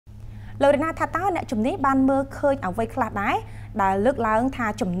lời na tha tao nè chùm ní ban mơ khơi ở vây khlat đái đã lướt lang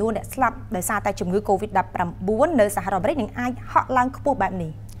tha chùm nuôn để slap để xa tại chùm ngư covid đập làm buôn nơi xã hội những ai họ lang khúc bạn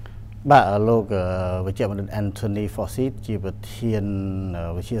này bà lô với chị Anthony Fauci chỉ vật thiên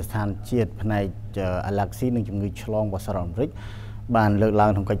với chị San Chiết này Alexi nên chùm ngư chlong và xã hội bàn lược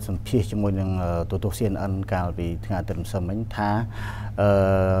lang trong cách sản xuất cho môi trường tổ xuyên ăn cào vì ngày tận sớm bánh thá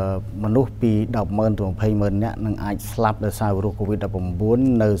mình lúc bị đọc mơn tuồng pay mơn nhá năng ai slap để sao virus covid đập bùng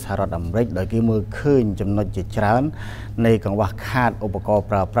bốn nơi xã hội đầm rách đợi cái mưa khơi chấm nói chỉ trán này cònว่าขาดอุปกรณ์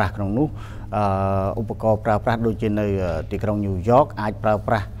ប្រើប្រាស់ក្នុងនោះឧបករណ៍ប្រើប្រាស់ដូចជានៅទីក្រុងញូវយ៉កអាចប្រើ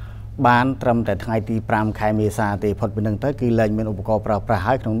ប្រាស់បានត្រឹមតែថ្ងៃទី5ខែមេសាទេផុតពីនឹងទៅគឺលែងមានឧបករណ៍ប្រើប្រាស់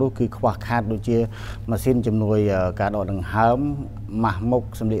ហើយក្នុងនោះគឺខ្វះខាតដូចជាម៉ាស៊ីនជំនួយការដកដង្ហើមម៉ាស់មុខ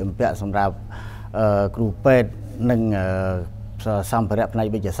សម្លៀកបំពាក់សម្រាប់គ្រូពេទ្យនិងសម្ភារៈផ្នែក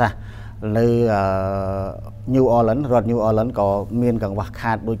វិទ្យាសាស្ត្រនៅ New Orleans រដ្ឋ New Orleans ក៏មានកង្វះ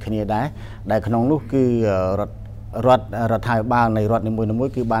ខាតដូចគ្នាដែរដែលក្នុងនោះគឺរដ្ឋាភិបាលនៃរដ្ឋនីមួយ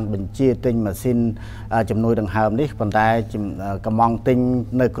ៗគឺបានបញ្ជាទិញម៉ាស៊ីនជំនួយដង្ហើមនេះប៉ុន្តែកំងទិញ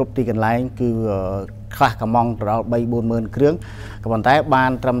នៅគ្រប់ទីកន្លែងគឺខ្លះកំងទៅដល់ 3-4 គ្រឿងក៏ប៉ុន្តែបា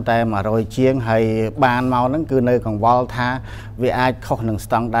នត្រឹមតែ100ជាងហើយបានមកហ្នឹងគឺនៅកង្វល់ថាវាអាចខុសនឹង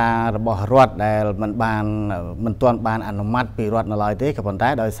ស្តង់ដាររបស់រដ្ឋដែលមិនទាន់បានអនុម័តពីរដ្ឋនៅឡើយទេក៏ប៉ុន្តែ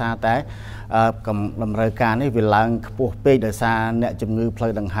ដោយសារតែតម្រូវការនេះវាឡើងខ្ពស់ពេកដោយសារអ្នកជំងឺផ្លូ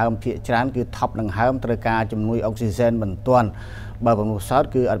វដង្ហើមភាគច្រើនគឺថប់ដង្ហើមត្រូវការជំនួយអុកស៊ីហ្សែនបន្ទាន់បើបំណុះសោត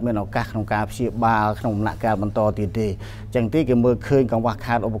គឺអត់មានឱកាសក្នុងការព្យាបាលក្នុងដំណាក់កាលបន្តទៀតទេអញ្ចឹងទីគេមើលឃើញកង្វះ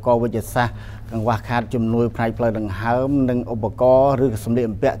ខាតឧបករណ៍វិទ្យាសាស្ត្រកង្វះខាតជំនួយផ្នែកផ្លូវដង្ហើមនិងឧបករណ៍ឬសម្លៀក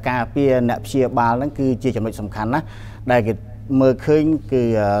បំពាក់ការពារអ្នកព្យាបាលហ្នឹងគឺជាចំណុចសំខាន់ណាស់ដែលគេមើលឃើញគឺ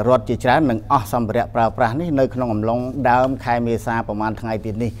រដ្ឋជាច្រើននឹងអស់សម្ភារៈប្រើប្រាស់នេះនៅក្នុងអំឡុងដើមខែមេសាប្រហែលថ្ងៃ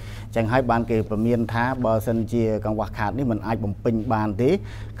ទៀតនេះចឹងហើយបានគេប្រមានថាបើសិនជាកង្វះខាតនេះមិនអាចបំពេញបានទេ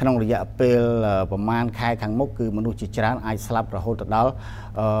ក្នុងរយៈពេលប្រហែលខែខាងមុខគឺមនុស្សជាច្រើនអាចស្លាប់រហូតដល់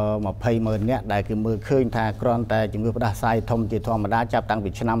20,000 នាក់ដែលគឺមើលឃើញថាគ្រាន់តែជំងឺផ្ដាសាយធំជាធម្មតាចាប់តាំងពី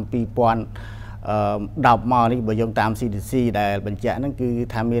ឆ្នាំ2010មកនេះបើយោងតាម CDC ដែលបញ្ជាក់ហ្នឹងគឺ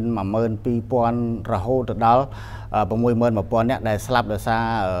ថាមាន 12,000 រហូតដល់ 61,000 នាក់ដែលស្លាប់ដោយសារ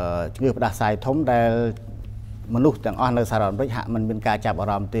ជំងឺផ្ដាសាយធំដែលមនុស្សទាំងអស់នៅសហរដ្ឋអាមេរិកហាក់មិនមានការចាប់អា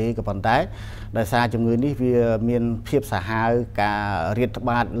រម្មណ៍ទេក៏ប៉ុន្តែដោយសារជំងឺនេះវាមានភាពសាហាវការរាតត្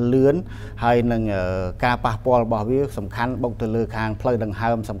បាតលឿនហើយនឹងការប៉ះពាល់របស់វាសំខាន់បុកទៅលើខាងផ្លូវដង្ហើ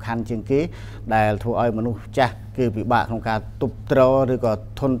មសំខាន់ជាងគេដែលធ្វើឲ្យមនុស្សចាស់គឺពិបាកក្នុងការទប់ទ្រាំឬក៏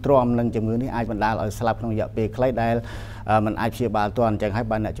ធន់ទ្រាំនឹងជំងឺនេះអាចបណ្ដាលឲ្យស្លាប់ក្នុងរយៈពេលខ្លីដែលมันអាចព្យាបាលទាន់អញ្ចឹងហើយ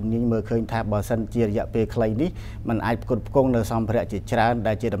បានអ្នកជំនាញមើលឃើញថាបើសិនជារយៈពេលខ្លីនេះมันអាចផ្គត់ផ្គង់នៅសម្ភារៈជាច្រើន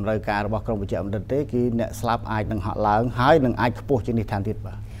ដែលជាតម្រូវការរបស់ក្រមវិជ្ជាបណ្ឌិតទេគឺអ្នកស្លាប់អាចនឹងហក់ឡើងហើយនឹងអាចខ្ពស់ជាងនេះថែមទៀត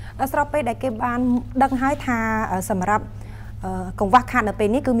បាទស្របពេលដែលគេបានដឹងហើយថាសម្រាប់កង្វះខាតនៅពេល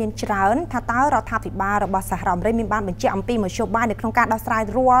នេះគឺមានច្រើនថាតើរដ្ឋាភិបាលរបស់សហរដ្ឋអាមេរិកមានបានបញ្ជាក់អំពីមធ្យោបាយនៅក្នុងការដោះស្រាយ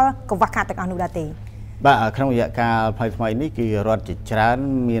រាល់កង្វះខាតទាំងអស់នោះដែរទេបាទក្នុងរយៈកាលថ្មីនេះគឺរដ្ឋជាច្រើន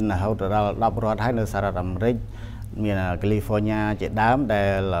មានរហូតដល់10រដ្ឋហើយនៅសហរដ្ឋអាមេរិកមាន California ជាដើមដែ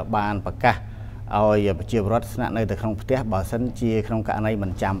លបានប្រកាសឲ្យប្រជាពលរដ្ឋស្នាក់នៅក្នុងផ្ទះបើសិនជាក្នុងករណីមិ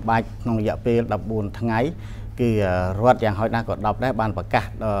នចាំបាច់ក្នុងរយៈពេល14ថ្ងៃគឺរដ្ឋយ៉ាងហោចណាស់ក៏10ដែរបានប្រកាស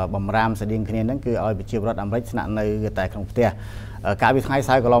បំរាមស្តៀងគ្នាហ្នឹងគឺឲ្យប្រជាពលរដ្ឋអាមេរិកស្នាក់នៅតែក្នុងផ្ទះកាលពីថ្ងៃ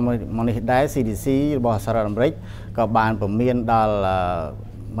សៅរ៍កន្លងមកនេះដែរ CDC របស់សហរដ្ឋអាមេរិកក៏បានពមៀនដល់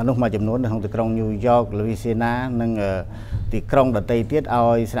មនុស្សមួយចំនួននៅក្នុងទីក្រុងញូវយ៉ក Louisiana និងទីក្រុងដទៃទៀតឲ្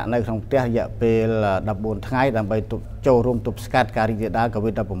យស្នាក់នៅក្នុងផ្ទះរយៈពេល14ថ្ងៃដើម្បីចូលរួមទប់ស្កាត់ការរីករាលដាល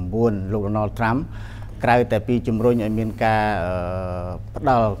COVID-19 លោក Donald Trump ក្រៅតែពីជំរុញឲ្យមានការផ្ដ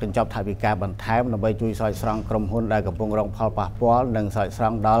ល់កញ្ចប់ថវិកាបន្ថែមដើម្បីជួយស្រោចស្រង់ក្រុមហ៊ុនដែលកំពុងរងផលប៉ះពាល់និងស្រោចស្រ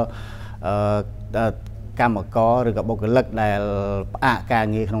ង់ដល់កម្មករឬក៏បុគ្គលិកដែលផ្អាកការ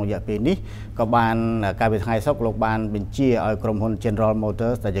ងារក្នុងរយៈពេលនេះក៏បានកាលពីថ្ងៃសុក្រលោកបានបញ្ជាឲ្យក្រុមហ៊ុន General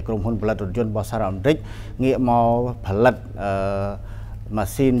Motors ដែលជាក្រុមហ៊ុនផលិតរថយន្តរបស់សហរដ្ឋអាមេរិកងាកមកផលិតម៉ា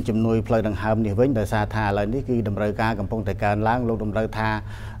ស៊ីនជំនួយផ្លូវដង្ហើមនេះវិញដោយសារថាឥឡូវនេះគឺតម្រូវការកំពុងតែកើនឡើងលោកតម្រូវថា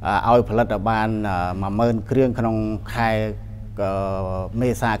ឲ្យផលិតឲ្យបាន 10,000 គ្រឿងក្នុងខែមេ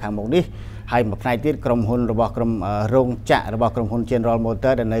សាខាងមុខនេះហើយមួយផ្នែកទៀតក្រុមហ៊ុនរបស់ក្រុមរោងចក្ររបស់ក្រុមហ៊ុន General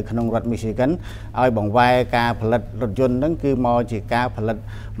Motors ដែលនៅក្នុងរដ្ឋ Michigan ឲ្យបង្វែរការផលិតរថយន្តហ្នឹងគឺមកជាការផលិត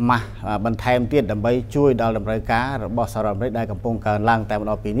ម៉ាស់បន្ថែមទៀតដើម្បីជួយដល់តម្រូវការរបស់សហរដ្ឋអាមេរិកដែលកំពុងកើនឡើងតែម្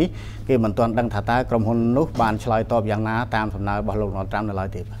ដងពីនេះគេមិនទាន់ដឹងថាតើក្រុមហ៊ុននោះបានឆ្លើយតបយ៉ាងណាតាមសំណើរបស់លោក Donald Trump នៅឡើយ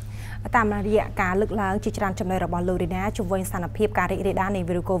ទេ តាមរយៈការលើកឡើងជាច្រើនចំណុចរបស់លោករីណាជំវិញស្ថានភាពការរីករាលដាលនៃ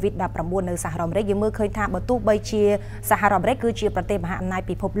វីរុស COVID-19 នៅសហរដ្ឋអាមេរិកយើងមើលឃើញថាបើទោះបីជាសហរដ្ឋអាមេរិកគឺជាប្រទេសមហាអំណាច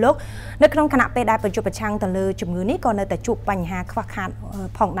ពិភពលោកនៅក្នុងគណៈពេលដែលប្រយុទ្ធប្រឆាំងទៅលើជំងឺនេះក៏នៅតែជួបបញ្ហាខ្វះខាត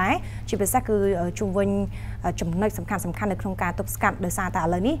ផងដែរជាពិសេសគឺជំវិញចំណុចសំខាន់នៅក្នុងការទប់ស្កាត់ដោយសារតែឥ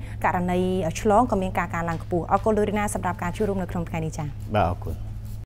ឡូវនេះករណីឆ្លងក៏មានការកើនឡើងខ្ពស់អរគុណលោករីណាសម្រាប់ការចូលរួមនៅក្នុងថ្ងៃនេះចា៎បាទអរគុណ